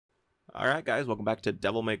Alright guys, welcome back to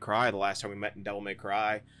Devil May Cry. The last time we met in Devil May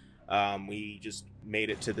Cry, we just made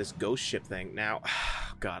it to this ghost ship thing. Now,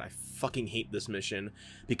 God, I fucking hate this mission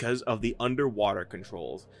because of the underwater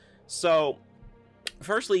controls. So,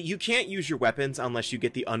 firstly, you can't use your weapons unless you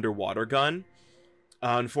get the underwater gun.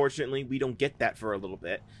 Unfortunately, we don't get that for a little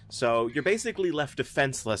bit. So, you're basically left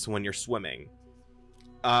defenseless when you're swimming.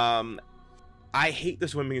 I hate the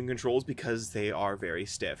swimming controls because they are very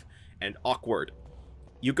stiff and awkward.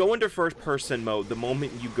 You go into first-person mode the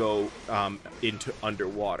moment you go into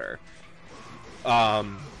underwater.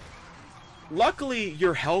 Luckily,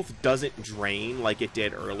 your health doesn't drain like it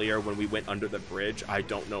did earlier when we went under the bridge. I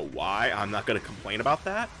don't know why. I'm not going to complain about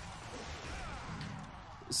that.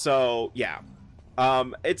 So, yeah.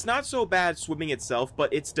 It's not so bad swimming itself,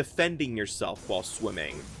 but it's defending yourself while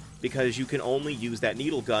swimming. Because you can only use that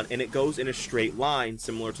needle gun, and it goes in a straight line,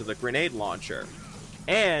 similar to the grenade launcher.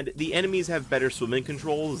 And the enemies have better swimming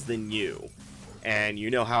controls than you. And you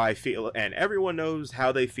know how I feel, and everyone knows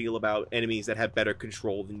how they feel about enemies that have better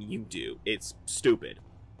control than you do. It's stupid.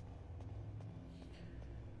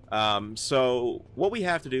 So, what we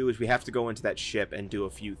have to do is we have to go into that ship and do a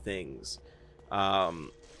few things. I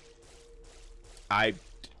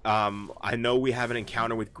know we have an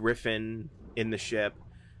encounter with Griffin in the ship,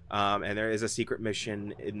 and there is a secret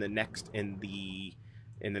mission in the next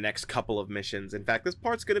couple of missions. In fact, this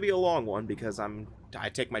part's going to be a long one because I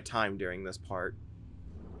take my time during this part.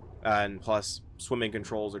 And plus, swimming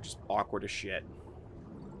controls are just awkward as shit.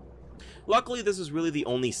 Luckily, this is really the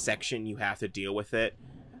only section you have to deal with it.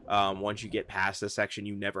 Once you get past this section,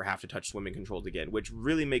 you never have to touch swimming controls again, which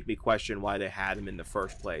really make me question why they had them in the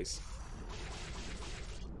first place.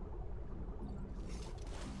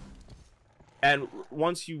 And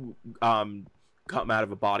once you come out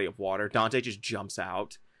of a body of water, Dante just jumps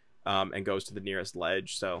out and goes to the nearest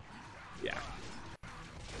ledge. So, yeah.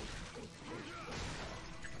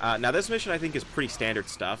 Now, this mission, I think, is pretty standard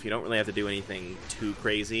stuff. You don't really have to do anything too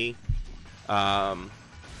crazy.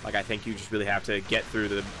 Like, I think you just really have to get through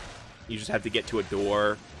the... You just have to get to a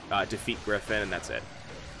door, defeat Griffin, and that's it.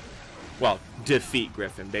 Well, defeat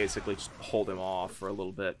Griffin, basically. Just hold him off for a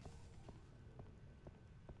little bit.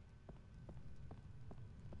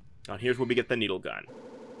 Now, here's where we get the needle gun.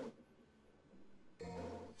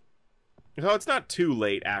 So it's not too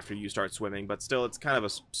late after you start swimming, but still, it's kind of a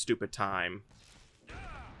stupid time.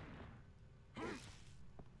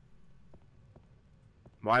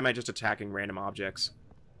 Why am I just attacking random objects?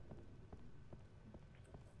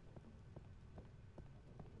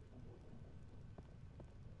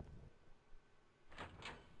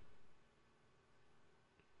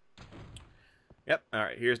 Yep,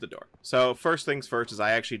 alright, here's the door. So, first things first is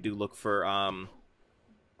I actually do look for,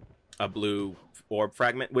 a blue orb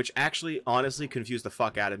fragment, which actually honestly confused the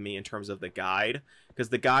fuck out of me in terms of the guide, because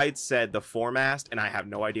the guide said the foremast, and I have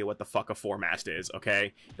no idea what the fuck a foremast is.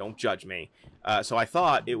 Okay, don't judge me. So I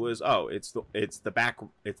thought it was, oh, it's the back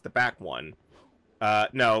one.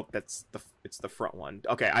 No, it's the front one.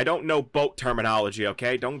 Okay, I don't know boat terminology.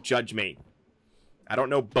 Okay, don't judge me. I don't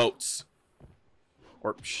know boats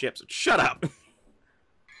or ships. Shut up.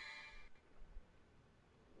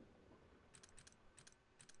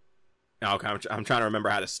 Okay, I'm trying to remember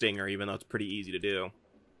how to sting her, even though it's pretty easy to do.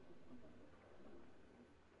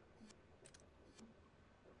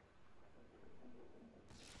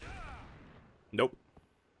 Nope.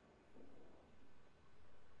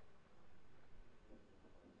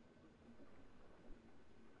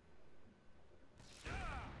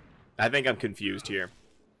 I think I'm confused here.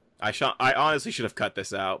 I honestly should have cut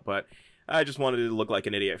this out, but I just wanted to look like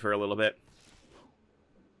an idiot for a little bit.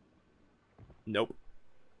 Nope.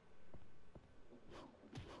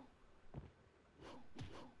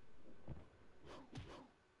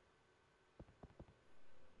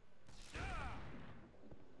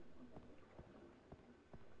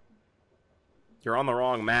 You're on the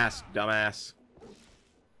wrong mast, dumbass.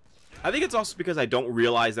 I think it's also because I don't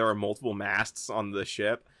realize there are multiple masts on the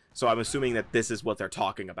ship, so I'm assuming that this is what they're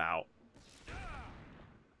talking about.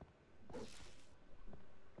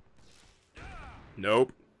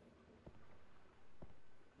 Nope.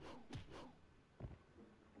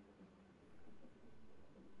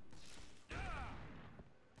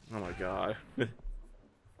 Oh my god.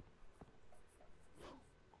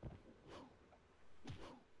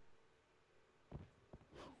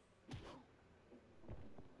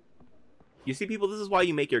 You see, people, this is why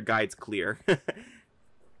you make your guides clear.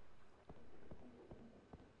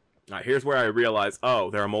 Alright, here's where I realize, oh,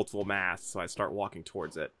 there are multiple masts, so I start walking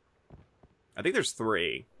towards it. I think there's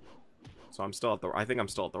 3. So I'm still at I think I'm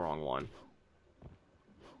still at the wrong one.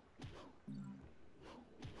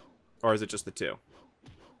 Or is it just the 2?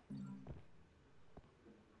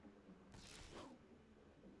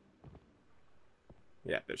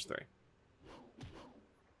 Yeah, there's 3.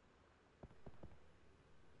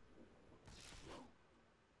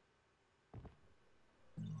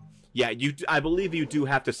 Yeah, I believe you do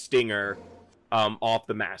have to stinger off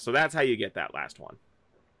the mask. So that's how you get that last one.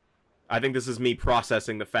 I think this is me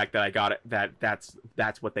processing the fact that I got it,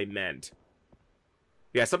 that's what they meant.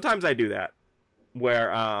 Yeah, sometimes I do that. Where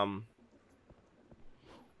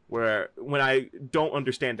when I don't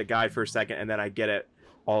understand the guide for a second and then I get it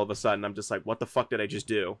all of a sudden, I'm just like, what the fuck did I just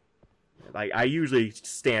do? Like, I usually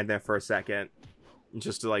stand there for a second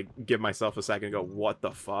just to, like, give myself a second and go, what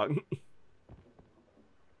the fuck?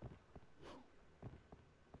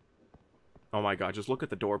 Oh my god, just look at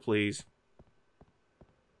the door, please.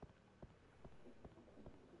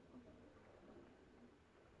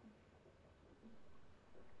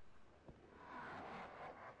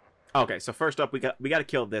 Okay, so first up, we got to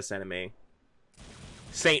kill this enemy.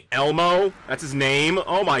 Saint Elmo? That's his name?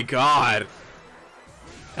 Oh my god.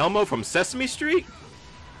 Elmo from Sesame Street?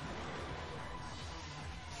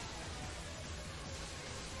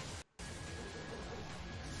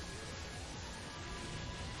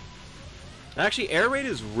 Actually, air raid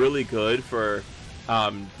is really good for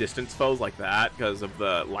distance foes like that because of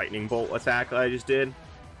the lightning bolt attack that I just did.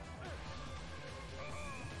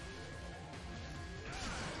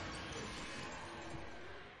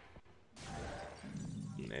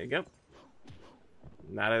 There you go.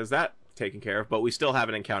 And that is that taken care of, but we still have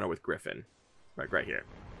an encounter with Griffin. Right here.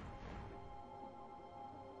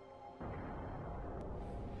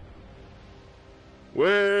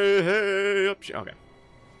 Way up. Okay.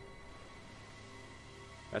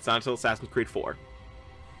 That's not until Assassin's Creed 4.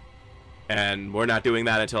 And we're not doing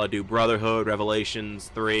that until I do Brotherhood, Revelations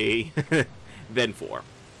 3, then 4.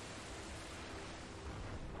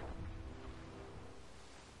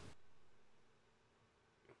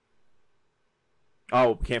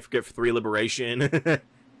 Oh, can't forget 3 Liberation.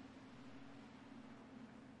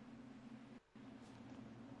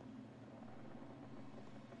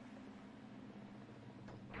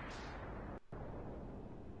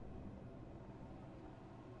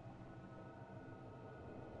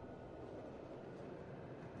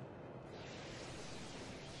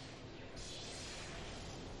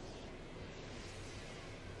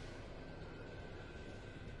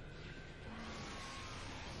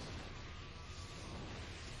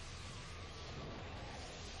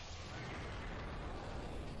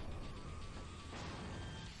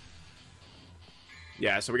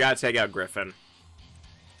 Yeah, so we gotta take out Griffin.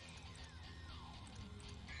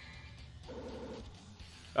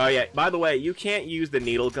 Oh yeah, by the way, you can't use the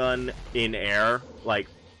needle gun in air, like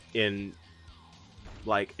in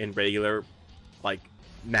regular, like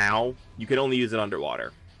now. You can only use it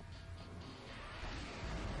underwater.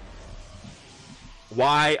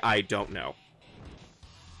 Why? I don't know.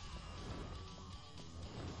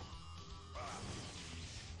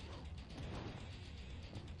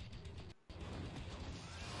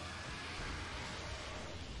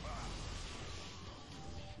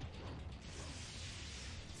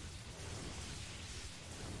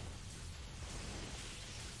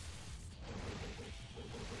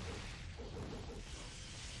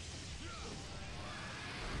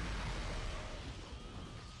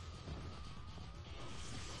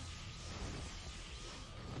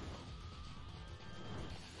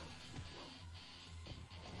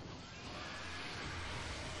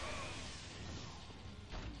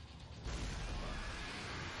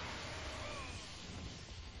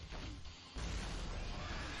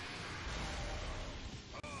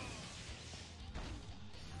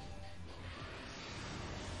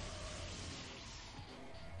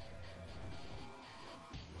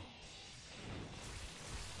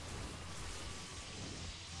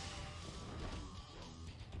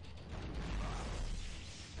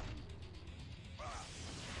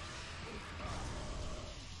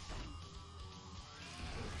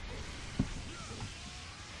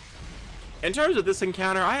 In terms of this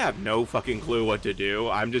encounter, I have no fucking clue what to do.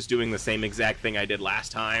 I'm just doing the same exact thing I did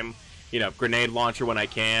last time. You know, grenade launcher when I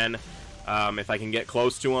can. If I can get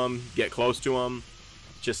close to him, get close to him.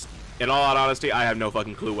 Just, in all honesty, I have no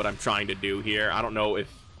fucking clue what I'm trying to do here. I don't know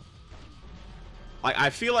if... I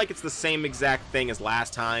feel like it's the same exact thing as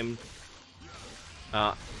last time.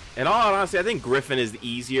 In all honesty, I think Griffin is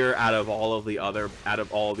easier out of all of the other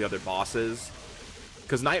bosses.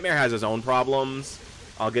 Because Nightmare has his own problems.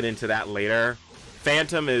 I'll get into that later.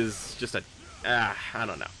 Phantom is just a... I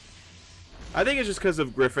don't know. I think it's just because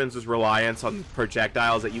of Griffin's reliance on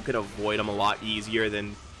projectiles that you can avoid them a lot easier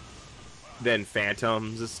than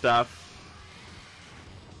Phantom's and stuff.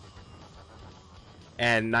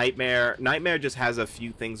 And Nightmare just has a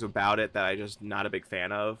few things about it that I'm just not a big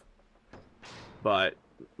fan of. But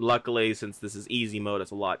luckily, since this is easy mode,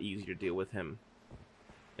 it's a lot easier to deal with him.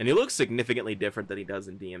 And he looks significantly different than he does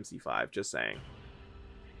in DMC5, just saying.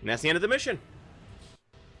 And that's the end of the mission.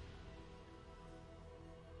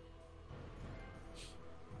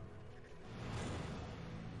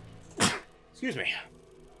 Excuse me.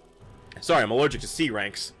 Sorry, I'm allergic to C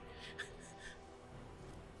ranks.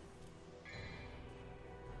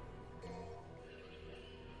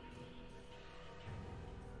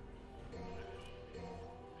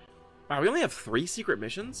 Wow, we only have 3 secret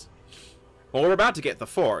missions? Well, we're about to get the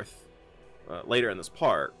 4th later in this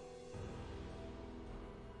part.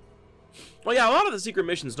 Well, yeah, a lot of the secret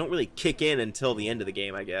missions don't really kick in until the end of the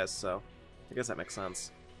game, I guess, so I guess that makes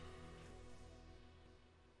sense.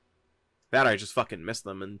 That I just fucking missed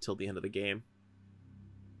them until the end of the game.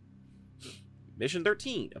 Mission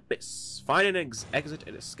 13, Abyss. Find an exit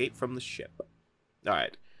and escape from the ship.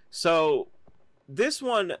 Alright, so this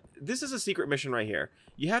is a secret mission right here.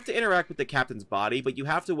 You have to interact with the captain's body, but you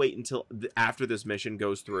have to wait until after this mission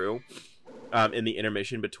goes through, in the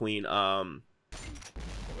intermission between,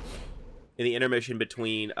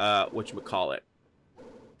 whatchamacallit,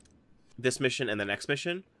 this mission and the next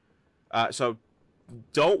mission. So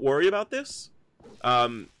don't worry about this.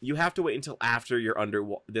 You have to wait until after you're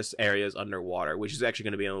this area is underwater, which is actually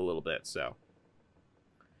going to be in a little bit, so.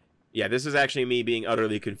 Yeah, this is actually me being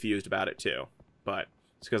utterly confused about it, too. But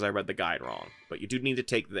it's because I read the guide wrong. But you do need to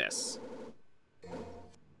take this.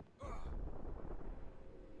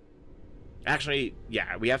 Actually,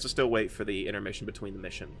 yeah, we have to still wait for the intermission between the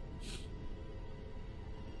mission.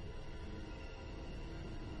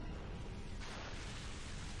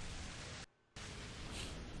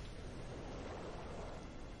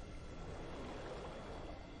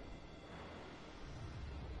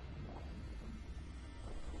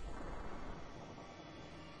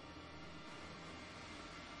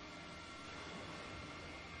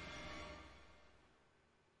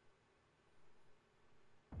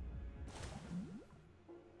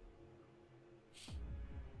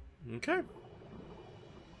 Okay.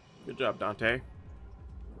 Good job, Dante.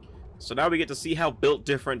 So now we get to see how built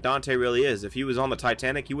different Dante really is. If he was on the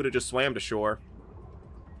Titanic, he would have just swam to shore.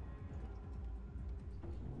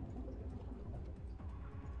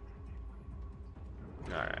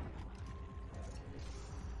 Alright.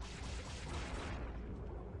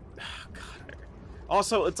 Oh, God.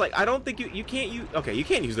 Also, it's like, I don't think you can't use... Okay, you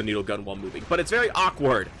can't use the needle gun while moving, but it's very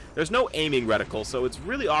awkward. There's no aiming reticle, so it's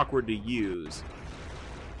really awkward to use.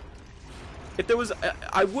 If there was...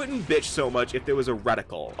 I wouldn't bitch so much if there was a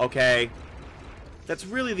reticle, okay? That's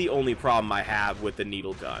really the only problem I have with the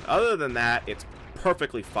needle gun. Other than that, it's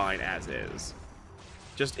perfectly fine as is.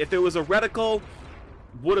 Just, if there was a reticle,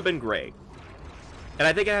 would have been great. And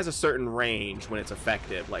I think it has a certain range when it's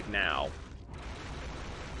effective, like now.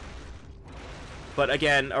 But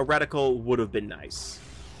again, a reticle would have been nice.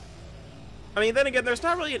 I mean, then again, there's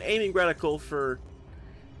not really an aiming reticle for...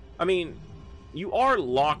 I mean... You are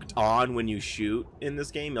locked on when you shoot in this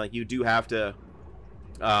game. Like, you do have to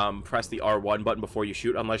press the R1 button before you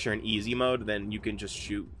shoot. Unless you're in easy mode, then you can just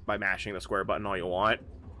shoot by mashing the square button all you want.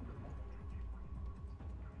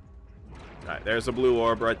 Alright, there's a blue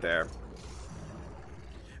orb right there.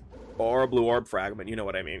 Or a blue orb fragment, you know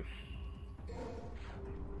what I mean.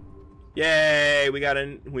 Yay! We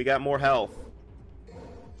got more health.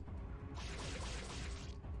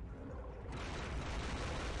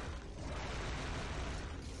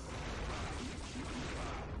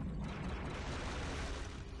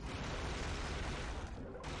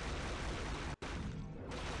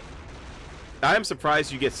 I am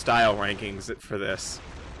surprised you get style rankings for this.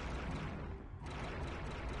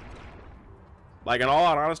 Like, in all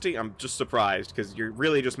honesty, I'm just surprised, because you're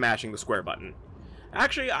really just mashing the square button.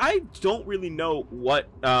 Actually, I don't really know what,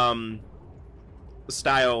 how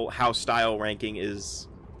style ranking is,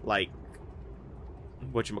 like,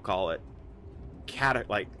 whatchamacallit,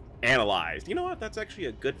 analyzed. You know what? That's actually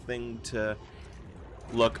a good thing to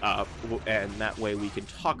look up, and that way we can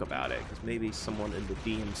talk about it, because maybe someone in the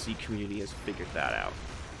DMC community has figured that out.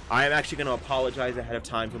 I am actually going to apologize ahead of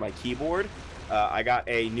time for my keyboard. I got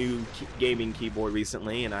a new gaming keyboard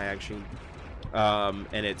recently, and I actually,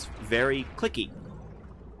 and it's very clicky.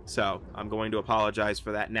 So, I'm going to apologize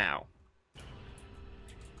for that now.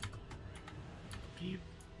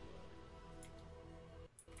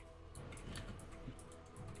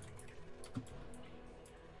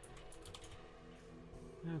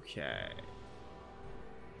 Okay.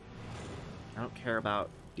 I don't care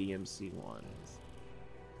about DMC ones.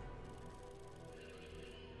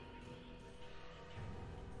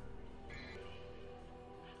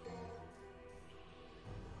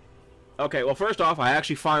 Okay, well, first off, I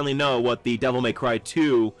actually finally know what the Devil May Cry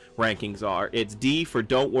 2 rankings are. It's D for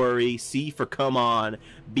Don't Worry, C for Come On,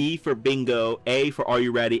 B for Bingo, A for Are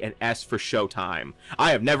You Ready, and S for Showtime.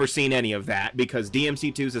 I have never seen any of that, because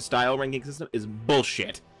DMC2's style ranking system is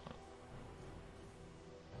bullshit.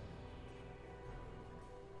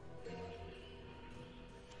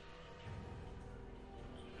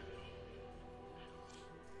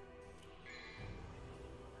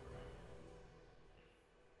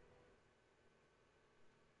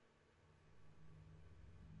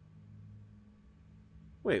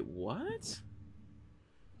 Wait, what?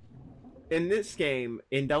 In this game,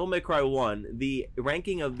 in Devil May Cry 1, the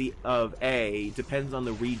ranking of A depends on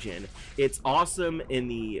the region. It's awesome in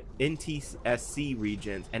the NTSC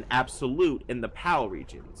regions and absolute in the PAL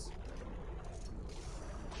regions.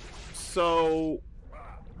 So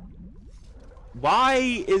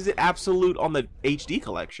why is it absolute on the HD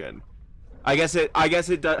collection? I guess the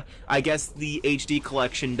HD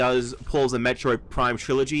collection pulls a Metroid Prime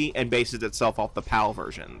trilogy and bases itself off the PAL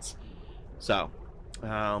versions. So,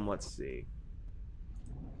 let's see.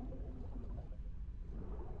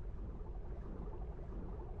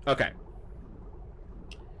 Okay.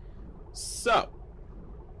 So,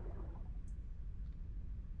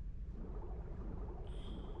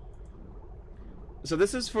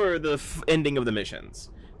 this is for the ending of the missions.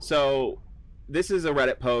 So, this is a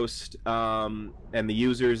Reddit post, and the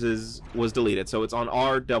users was deleted, so it's on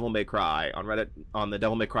our Devil May Cry on Reddit, on the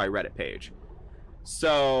Devil May Cry Reddit page.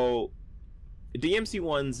 So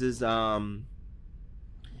DMC1's is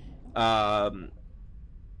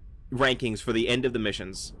rankings for the end of the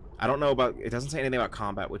missions. I don't know about, it doesn't say anything about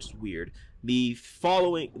combat, which is weird. The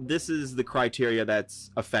following, this is the criteria that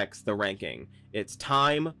affects the ranking. It's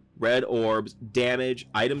time, red orbs, damage,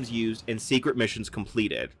 items used, and secret missions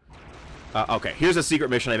completed. Okay, here's a secret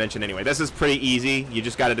mission I mentioned anyway. This is pretty easy. You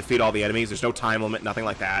just gotta defeat all the enemies. There's no time limit, nothing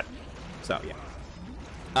like that. So, yeah.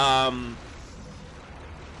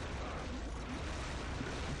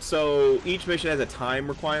 So, each mission has a time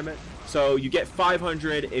requirement. So, you get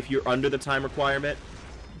 500 if you're under the time requirement.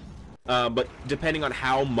 But depending on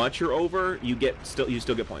how much you're over, you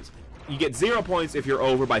still get points. You get 0 points if you're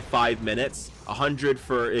over by 5 minutes. 100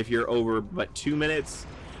 for if you're over but 2 minutes,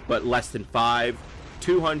 but less than 5.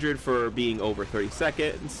 200 for being over 30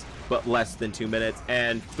 seconds, but less than 2 minutes,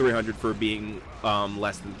 and 300 for being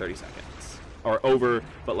less than 30 seconds. Or over,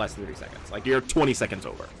 but less than 30 seconds. Like, you're 20 seconds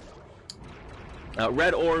over.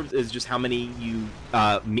 Red orbs is just how many you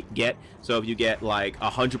get. So if you get, like,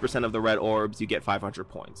 100% of the red orbs, you get 500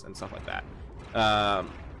 points, and stuff like that.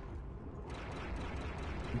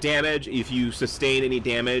 Damage, if you sustain any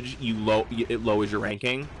damage, it lowers your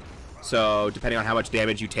ranking. So, depending on how much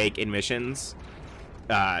damage you take in missions,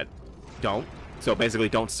 don't. So basically,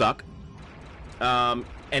 don't suck.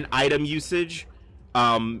 And item usage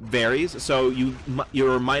varies. So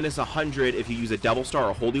you're minus 100 if you use a Devil Star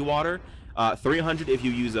or Holy Water, 300 if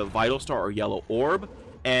you use a Vital Star or Yellow Orb,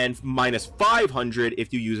 and minus 500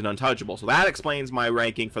 if you use an Untouchable. So that explains my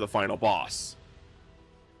ranking for the final boss.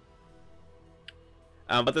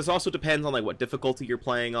 But this also depends on like what difficulty you're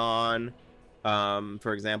playing on.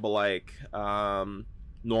 For example, like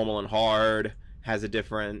normal and hard has a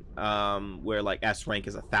different where like S rank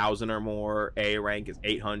is 1,000 or more, A rank is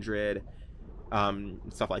 800,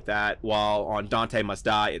 stuff like that. While on Dante Must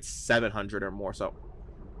Die, it's 700 or more. So,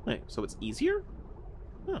 hey, so it's easier?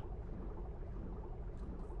 Huh.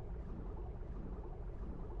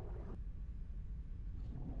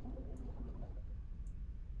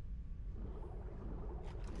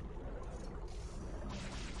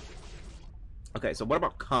 Okay, so what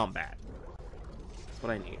about combat? That's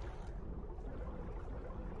what I need.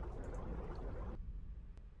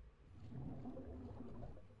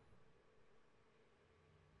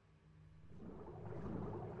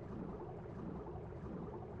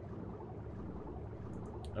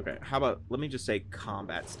 Okay, how about, let me just say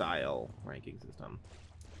combat style ranking system.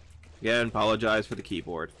 Again, apologize for the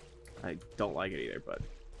keyboard. I don't like it either, but...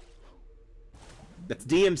 That's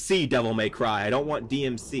DMC Devil May Cry. I don't want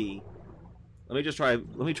DMC. Let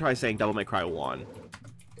me try saying Devil May Cry 1.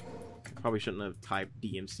 Probably shouldn't have typed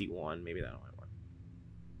DMC 1. Maybe that might work.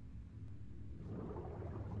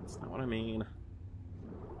 That's not what I mean.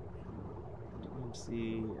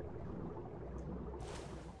 DMC...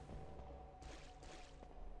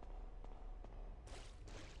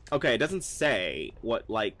 Okay, it doesn't say what,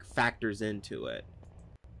 like, factors into it.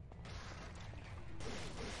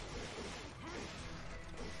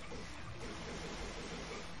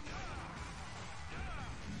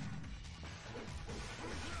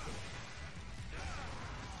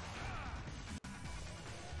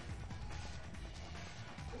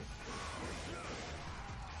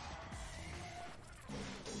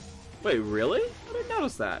 Wait, really? I didn't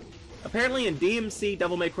notice that. Apparently in DMC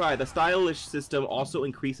Devil May Cry, the stylish system also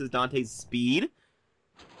increases Dante's speed.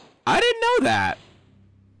 I didn't know that.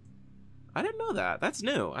 I didn't know that. That's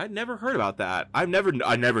new. I'd never heard about that. I never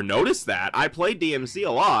noticed that. I played DMC a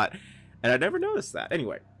lot, and I never noticed that.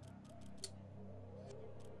 Anyway.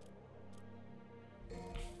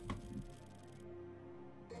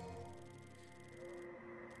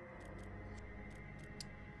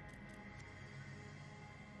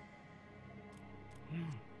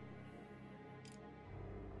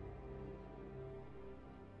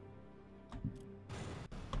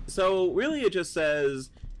 So, really it just says,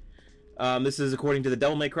 this is according to the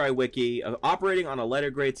Devil May Cry wiki, operating on a letter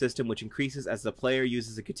grade system which increases as the player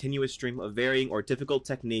uses a continuous stream of varying or difficult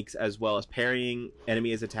techniques as well as parrying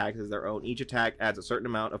enemies' attacks as their own. Each attack adds a certain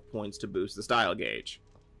amount of points to boost the style gauge.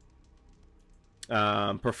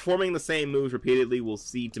 Performing the same moves repeatedly will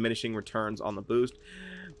see diminishing returns on the boost,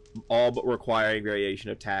 all but requiring variation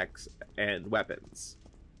of attacks and weapons.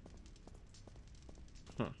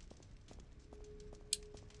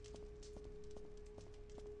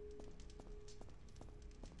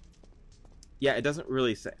 Yeah, it doesn't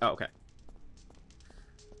really say... Oh, okay.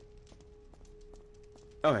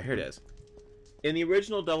 Okay, here it is. In the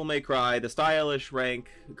original Devil May Cry, the stylish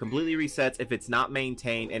rank completely resets if it's not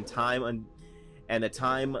maintained, and the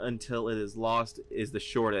time until it is lost is the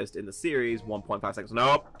shortest in the series, 1.5 seconds.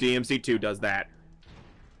 Nope, DMC2 does that.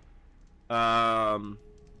 To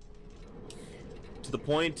the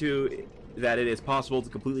point that it is possible to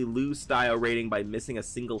completely lose style rating by missing a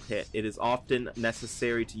single hit. It is often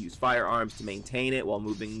necessary to use firearms to maintain it while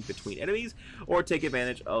moving between enemies, or take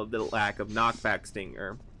advantage of the lack of knockback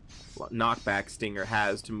Stinger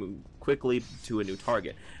has to move quickly to a new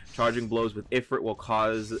target. Charging blows with Ifrit will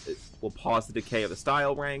pause the decay of the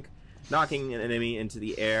style rank. Knocking an enemy into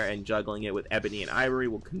the air and juggling it with Ebony and Ivory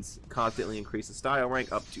will constantly increase the style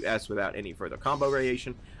rank up to S without any further combo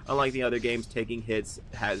variation. Unlike the other games, taking hits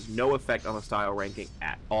has no effect on the style ranking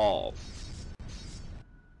at all.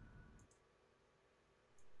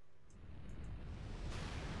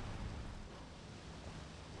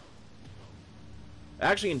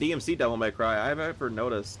 Actually, in DMC Devil May Cry, I've ever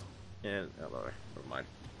noticed, and never mind.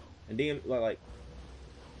 In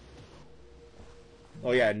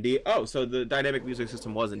oh yeah, so the dynamic music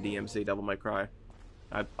system was in DMC Devil May Cry.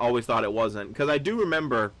 I always thought it wasn't, because I do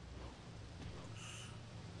remember.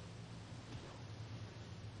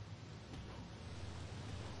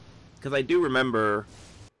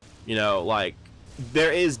 You know, like,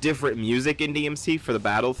 there is different music in DMC for the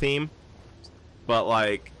battle theme, but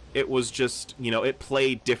like, it was just, you know, it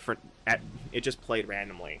played different. It just played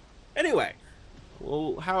randomly. Anyway,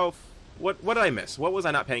 well, what did I miss? What was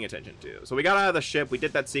I not paying attention to? So we got out of the ship. We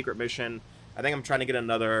did that secret mission. I think I'm trying to get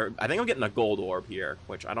another. I think I'm getting a gold orb here,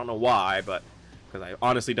 which I don't know why, but because I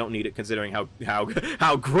honestly don't need it, considering how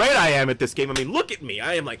great I am at this game. I mean, look at me.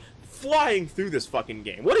 I am like flying through this fucking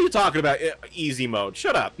game. What are you talking about? Easy mode.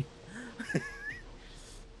 Shut up.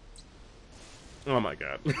 Oh my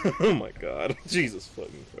god. Oh my god. Jesus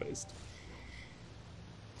fucking Christ.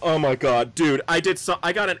 Oh my god, dude, I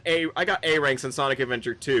got A ranks in Sonic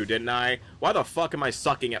Adventure 2, didn't I? Why the fuck am I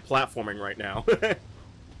sucking at platforming right now?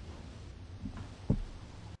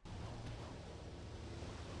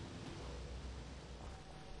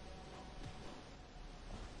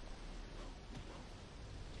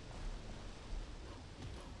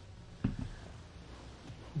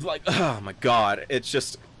 Like, oh my god, it's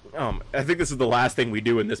just I think this is the last thing we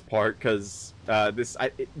do in this part, because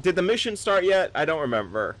did the mission start yet? I don't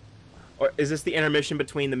remember. Or is this the intermission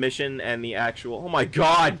between the mission and the actual? Oh my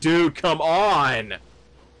god, dude, come on!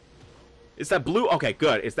 Is that blue? Okay,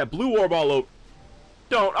 good. Is that blue orb all over?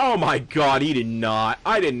 Don't. Oh my god, he did not.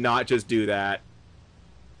 I did not just do that.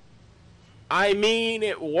 I mean,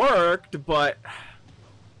 it worked, but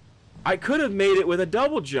I could have made it with a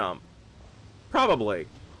double jump. Probably.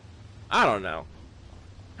 I don't know.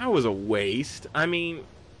 That was a waste. I mean,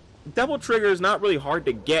 double trigger is not really hard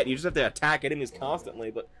to get. You just have to attack enemies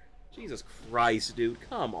constantly, but Jesus Christ, dude.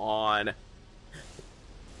 Come on.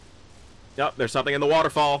 Yep, there's something in the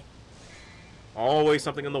waterfall. Always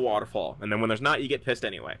something in the waterfall. And then when there's not, you get pissed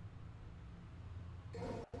anyway.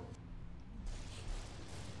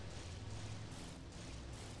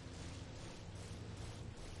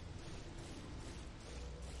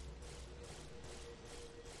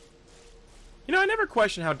 You know, I never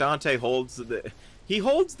question how Dante holds the... He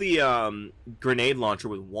holds the grenade launcher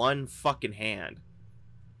with one fucking hand.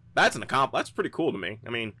 That's an accomplishment. That's pretty cool to me.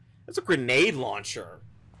 I mean, it's a grenade launcher.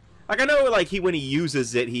 Like, I know, like, when he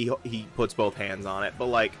uses it, he puts both hands on it, but,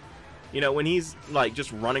 like, You know, when he's, like,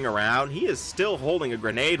 just running around, he is still holding a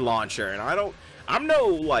grenade launcher. And I'm no,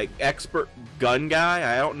 like, expert gun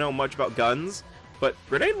guy. I don't know much about guns. But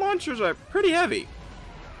grenade launchers are pretty heavy.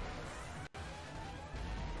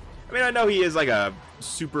 I mean, I know he is, like, a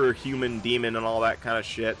superhuman demon and all that kind of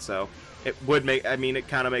shit, so it would make, I mean, it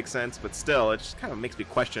kind of makes sense, but still, it just kind of makes me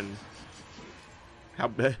question how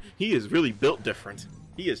he is really built different.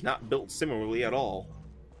 He is not built similarly at all.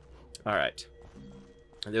 Alright.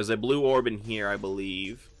 There's a blue orb in here, I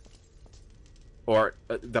believe. Or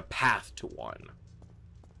the path to one.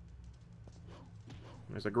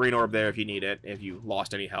 There's a green orb there if you need it, if you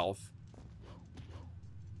lost any health.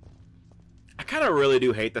 I kind of really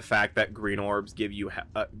do hate the fact that green orbs give you,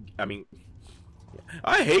 I mean,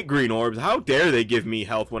 I hate green orbs. How dare they give me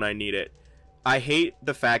health when I need it? I hate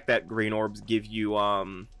the fact that green orbs give you,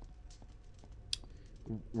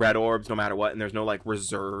 red orbs no matter what, and there's no, like,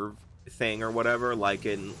 reserve thing or whatever, like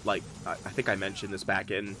in, like, I think I mentioned this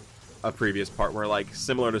back in a previous part where, like,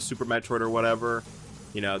 similar to Super Metroid or whatever,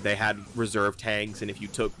 you know, they had reserve tanks, and if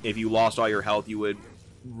you lost all your health, you would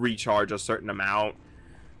recharge a certain amount.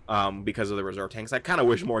 Because of the reserve tanks. I kind of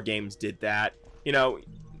wish more games did that. You know,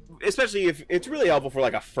 especially if it's really helpful for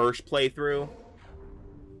like a first playthrough.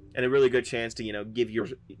 And a really good chance to, you know, give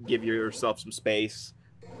yourself some space.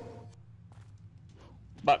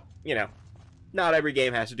 But, you know, not every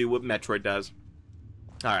game has to do what Metroid does.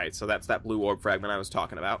 Alright, so that's that blue orb fragment I was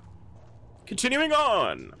talking about. Continuing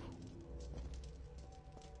on!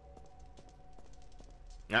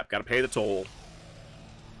 Yep, gotta pay the toll.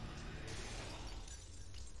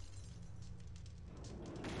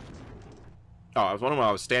 Oh, I was wondering why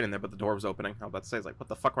I was standing there, but the door was opening. I was about to say, like, what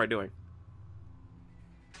the fuck am I doing?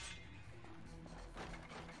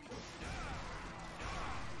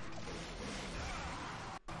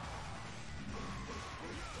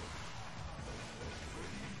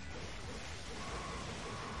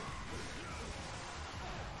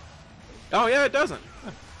 Oh, yeah, it doesn't.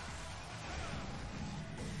 Huh.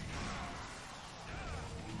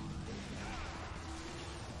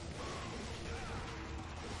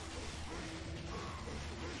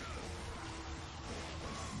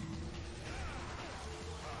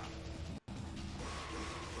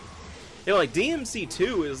 You know, like,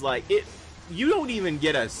 DMC2 is like, you don't even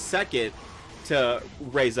get a second to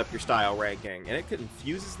raise up your style ranking, and it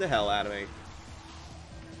confuses the hell out of me.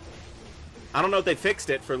 I don't know if they fixed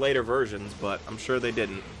it for later versions, but I'm sure they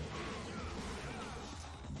didn't.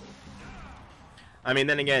 I mean,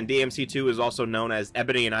 then again, DMC2 is also known as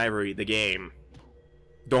Ebony and Ivory, the game.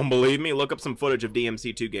 Don't believe me? Look up some footage of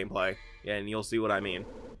DMC2 gameplay, and you'll see what I mean.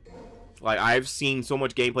 Like, I've seen so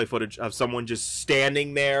much gameplay footage of someone just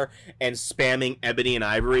standing there and spamming Ebony and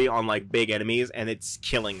Ivory on, like, big enemies, and it's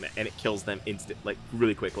killing them, and it kills them like,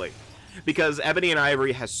 really quickly. Because Ebony and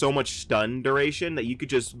Ivory has so much stun duration that you could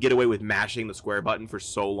just get away with mashing the square button for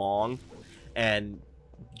so long, and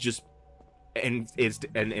just, and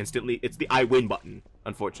instantly, it's the I win button,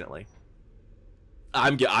 unfortunately.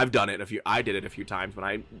 I've done it I did it a few times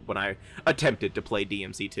when I attempted to play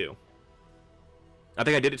DMC2. I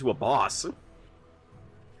think I did it to a boss.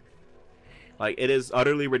 Like, it is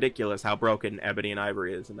utterly ridiculous how broken Ebony and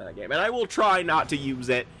Ivory is in that game. And I will try not to use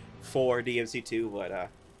it for DMC2, but,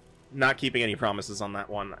 not keeping any promises on that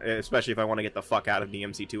one. Especially if I want to get the fuck out of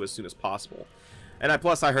DMC2 as soon as possible. And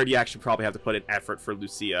plus, I heard you actually probably have to put in effort for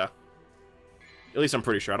Lucia. At least I'm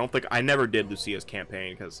pretty sure. I never did Lucia's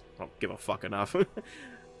campaign, because I don't give a fuck enough.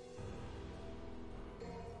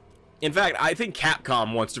 In fact, I think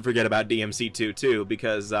Capcom wants to forget about DMC2 too,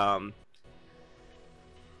 because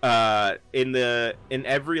in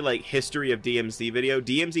every like history of DMC video,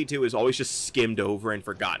 DMC2 is always just skimmed over and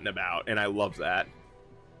forgotten about, and I love that.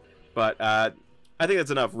 But I think that's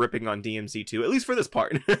enough ripping on DMC2, at least for this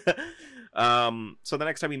part. So the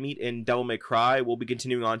next time we meet in Devil May Cry, we'll be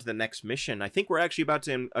continuing on to the next mission. I think we're actually about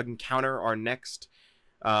to encounter our next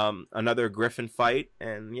another Griffin fight,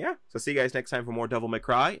 and yeah, so see you guys next time for more Devil May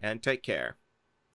Cry, and take care.